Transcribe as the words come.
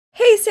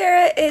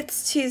Sarah,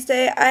 it's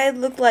Tuesday. I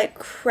look like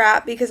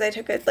crap because I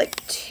took a like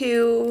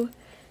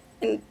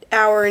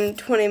 2-hour and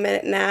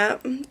 20-minute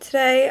nap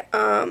today.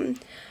 I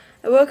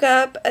woke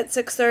up at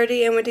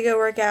 6:30 and went to go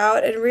work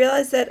out and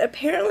realized that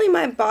apparently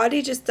my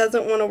body just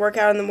doesn't want to work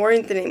out in the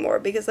mornings anymore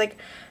because like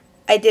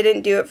I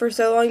didn't do it for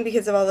so long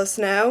because of all the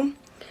snow.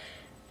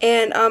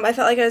 And I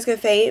felt like I was going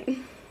to faint.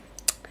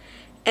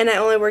 And I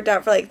only worked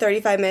out for like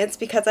 35 minutes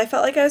because I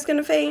felt like I was going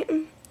to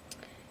faint.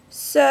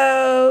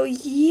 So,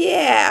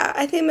 yeah,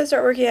 I think I'm going to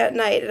start working out at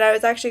night. And I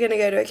was actually going to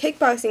go to a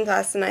kickboxing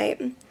class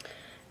tonight.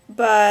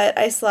 But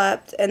I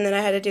slept, and then I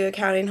had to do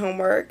accounting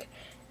homework.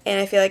 And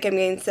I feel like I'm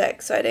getting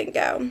sick, so I didn't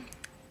go.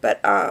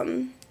 But,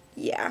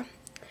 yeah.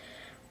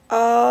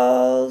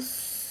 Also,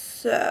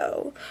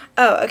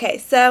 oh, okay,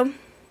 so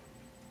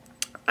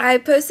I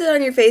posted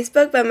on your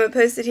Facebook, but I'm going to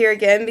post it here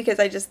again because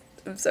I'm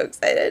so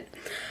excited.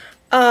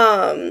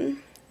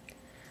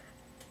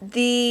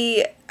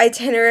 The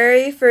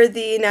itinerary for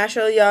the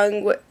National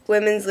Young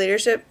Women's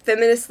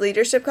Feminist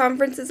Leadership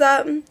Conference is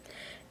up,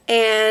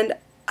 and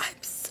I'm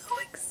so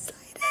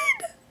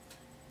excited.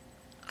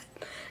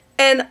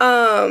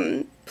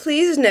 And,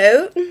 please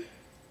note,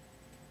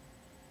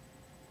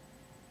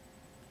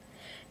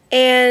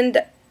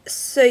 and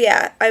so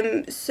yeah,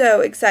 I'm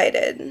so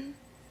excited.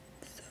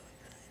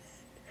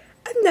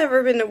 I've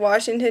never been to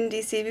Washington,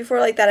 D.C. before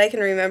like that I can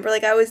remember.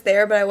 Like, I was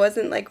there, but I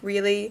wasn't, like,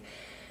 really,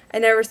 I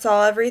never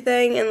saw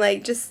everything, and,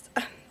 like, just,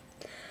 I'm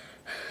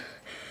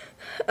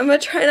gonna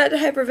try not to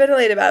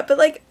hyperventilate about it, but,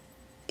 like,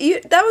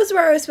 that was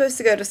where I was supposed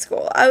to go to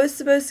school. I was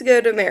supposed to go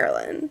to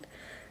Maryland.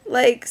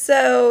 Like,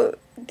 so,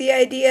 the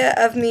idea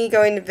of me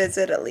going to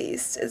visit, at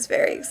least, is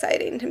very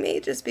exciting to me,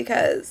 just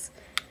because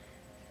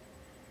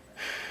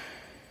I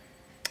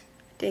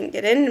didn't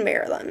get into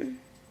Maryland.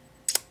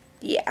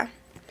 Yeah.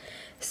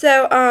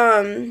 So,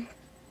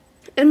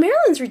 and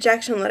Maryland's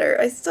rejection letter,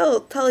 I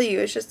still tell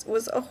you,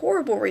 was a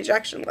horrible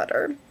rejection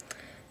letter.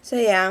 So,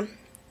 yeah.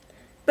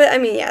 But, I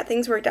mean, yeah,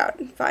 things worked out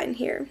fine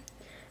here.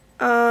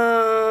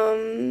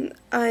 I'm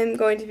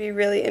going to be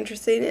really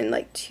interesting in,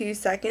 like, 2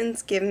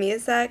 seconds. Give me a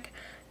sec.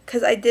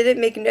 Because I didn't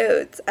make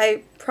notes.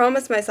 I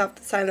promised myself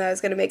this time that I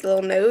was going to make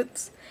little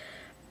notes.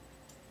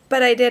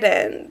 But I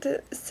didn't.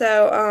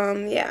 So,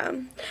 yeah.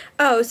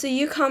 Oh, so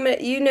you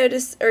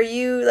noticed, or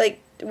you,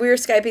 like, we were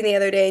Skyping the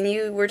other day, and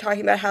you were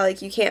talking about how,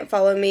 like, you can't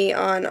follow me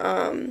on,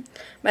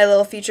 my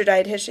little future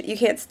dietitian, you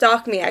can't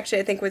stalk me, actually,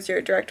 I think was your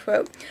direct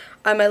quote,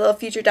 on my little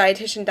future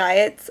dietitian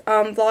diets,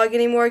 vlog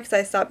anymore, because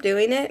I stopped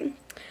doing it.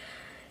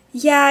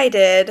 Yeah, I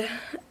did.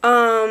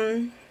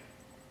 I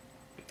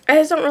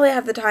just don't really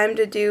have the time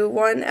to do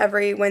one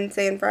every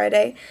Wednesday and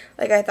Friday,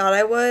 like I thought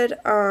I would,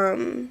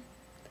 and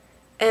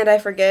I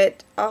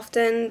forget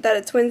often that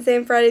it's Wednesday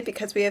and Friday,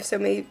 because we have so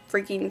many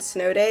freaking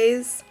snow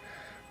days.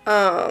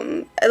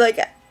 Like,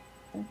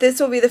 this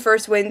will be the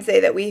first Wednesday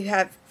that we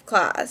have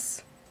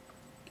class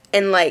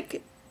in,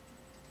 like,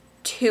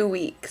 3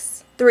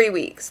 weeks.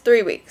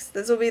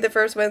 This will be the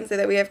first Wednesday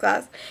that we have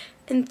class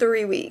in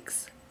 3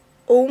 weeks.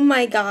 Oh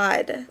my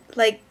god.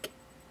 Like,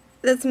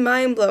 that's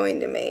mind-blowing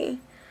to me.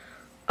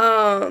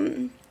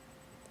 Well,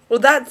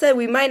 that said,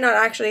 we might not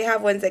actually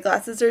have Wednesday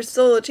classes. There's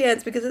still a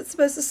chance because it's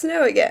supposed to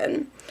snow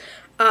again.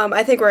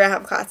 I think we're gonna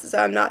have classes, so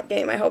I'm not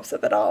getting my hopes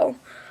up at all.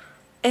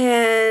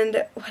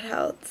 And what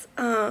else?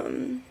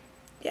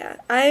 Yeah,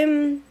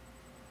 I'm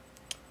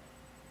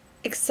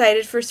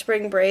excited for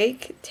spring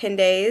break. 10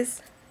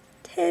 days.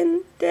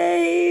 10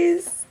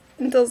 days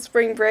until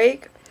spring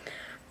break.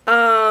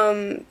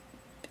 I'm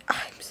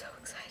so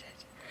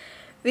excited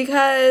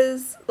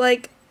because,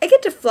 like, I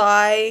get to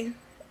fly,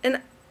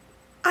 and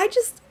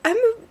I'm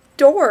a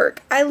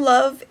dork. I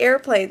love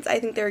airplanes. I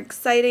think they're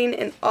exciting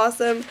and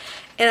awesome,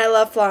 and I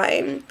love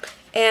flying.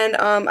 And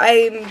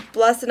I'm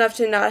blessed enough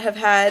to not have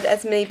had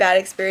as many bad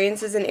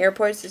experiences in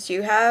airports as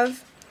you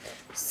have.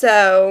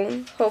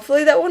 So,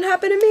 hopefully that won't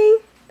happen to me.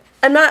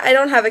 I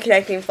don't have a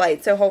connecting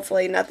flight, so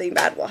hopefully nothing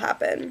bad will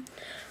happen.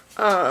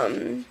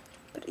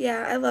 But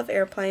yeah, I love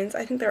airplanes.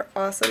 I think they're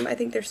awesome. I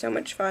think they're so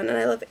much fun. And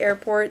I love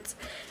airports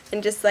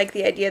and just, like,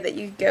 the idea that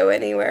you can go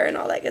anywhere and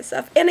all that good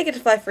stuff. And I get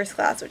to fly first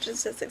class, which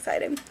is just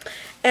exciting.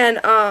 And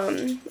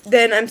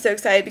then I'm so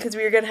excited because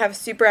we are going to have a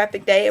super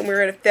epic day, and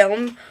we're going to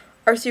film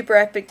our super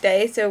epic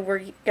day, so we're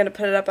going to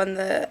put it up on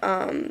the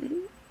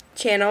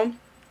channel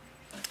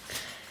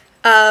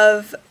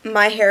of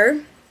my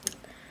hair,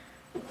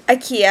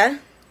 IKEA,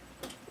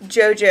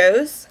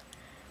 JoJo's,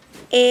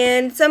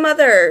 and some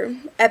other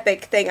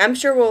epic thing. I'm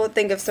sure we'll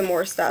think of some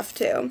more stuff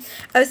too.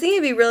 I was thinking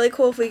it'd be really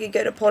cool if we could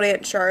go to Pole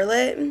Dance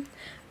Charlotte,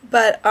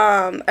 but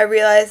I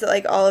realized that,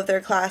 like, all of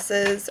their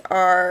classes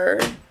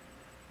are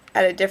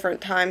at a different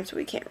time, so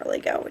we can't really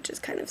go, which is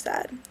kind of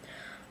sad.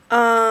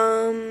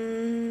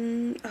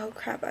 Oh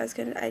crap, I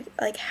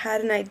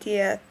had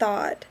an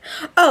thought.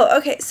 Oh,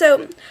 okay,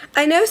 so,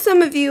 I know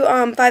some of you,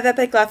 5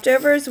 Epic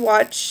Leftovers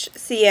watch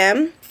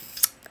CM.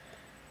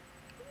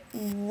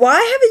 Why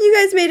haven't you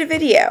guys made a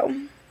video?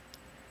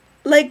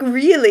 Like,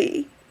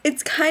 really?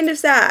 It's kind of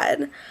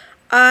sad.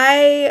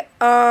 Yeah,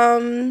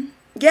 I'm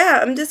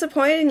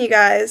disappointed in you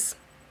guys.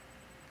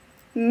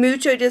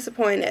 Mucho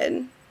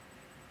disappointed.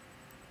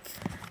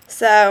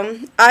 So,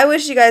 I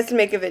wish you guys to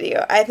make a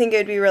video. I think it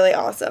would be really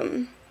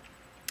awesome.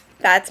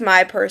 That's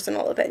my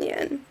personal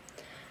opinion.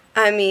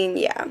 I mean,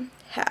 yeah.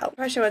 How? The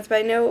question was, but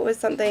I know it was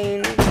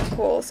something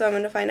cool, so I'm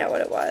going to find out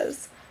what it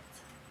was.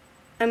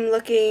 I'm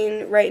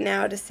looking right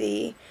now to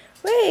see.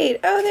 Wait,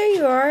 oh, there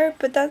you are.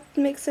 But that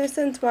makes no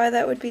sense why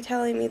that would be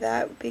telling me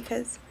that,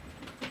 because,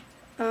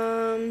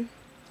 oh,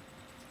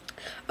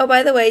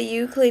 by the way,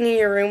 you cleaning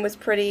your room was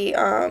pretty,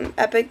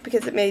 epic,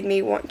 because it made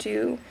me want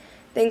to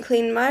then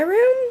clean my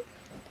room.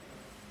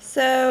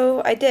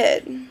 So, I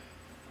did.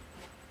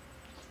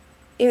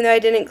 Even though I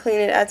didn't clean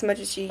it as much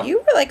as you. You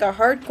were like a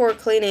hardcore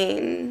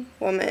cleaning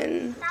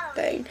woman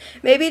thing.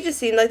 Maybe it just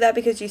seemed like that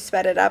because you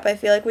sped it up. I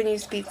feel like when you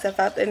speed stuff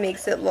up, it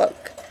makes it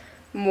look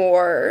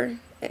more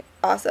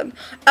awesome.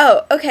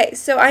 Oh, okay,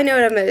 so I know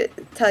what I'm going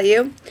to tell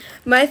you.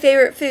 My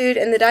favorite food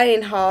in the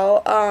dining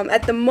hall,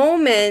 at the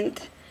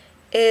moment,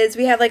 is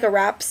we have like a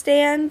wrap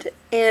stand,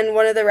 and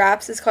one of the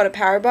wraps is called a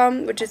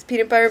POWERBOMB, which is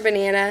peanut butter,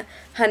 banana,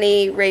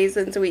 honey,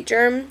 raisins, wheat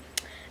germ.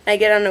 I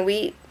get on a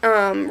wheat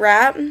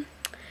wrap.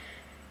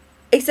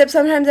 Except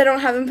sometimes I don't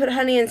have them put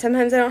honey, and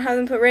sometimes I don't have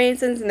them put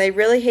raisins, and they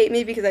really hate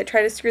me because I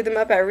try to screw them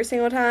up every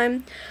single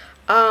time.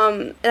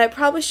 And I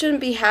probably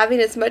shouldn't be having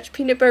as much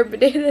peanut butter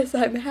banana as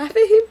I'm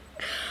having.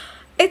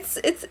 It's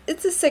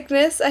a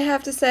sickness, I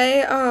have to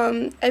say.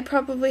 I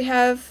probably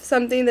have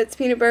something that's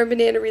peanut butter and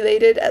banana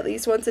related at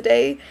least once a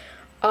day.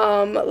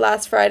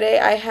 Last Friday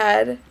I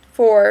had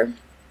 4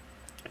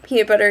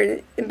 peanut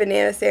butter and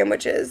banana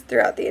sandwiches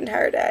throughout the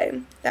entire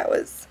day. That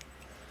was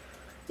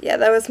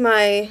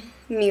my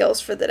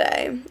meals for the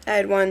day. I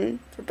had one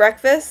for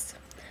breakfast,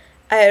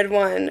 I had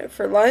one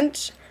for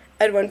lunch,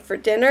 I had one for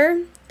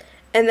dinner,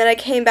 and then I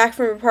came back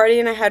from a party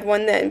and I had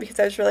one then because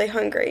I was really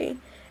hungry.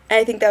 And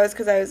I think that was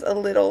because I was a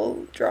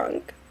little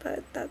drunk,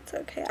 but that's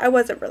okay. I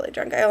wasn't really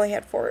drunk. I only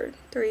had 3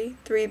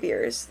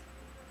 beers.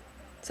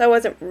 So I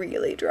wasn't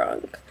really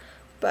drunk,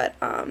 but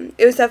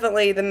it was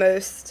definitely the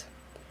most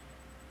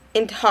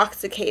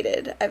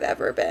intoxicated I've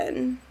ever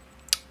been,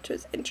 which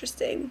was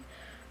interesting.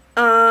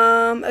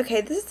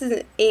 Okay, this is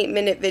an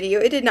 8-minute video.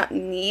 It did not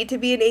need to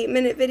be an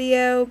 8-minute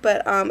video,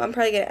 but I'm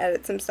probably going to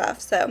edit some stuff,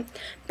 so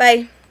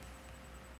bye.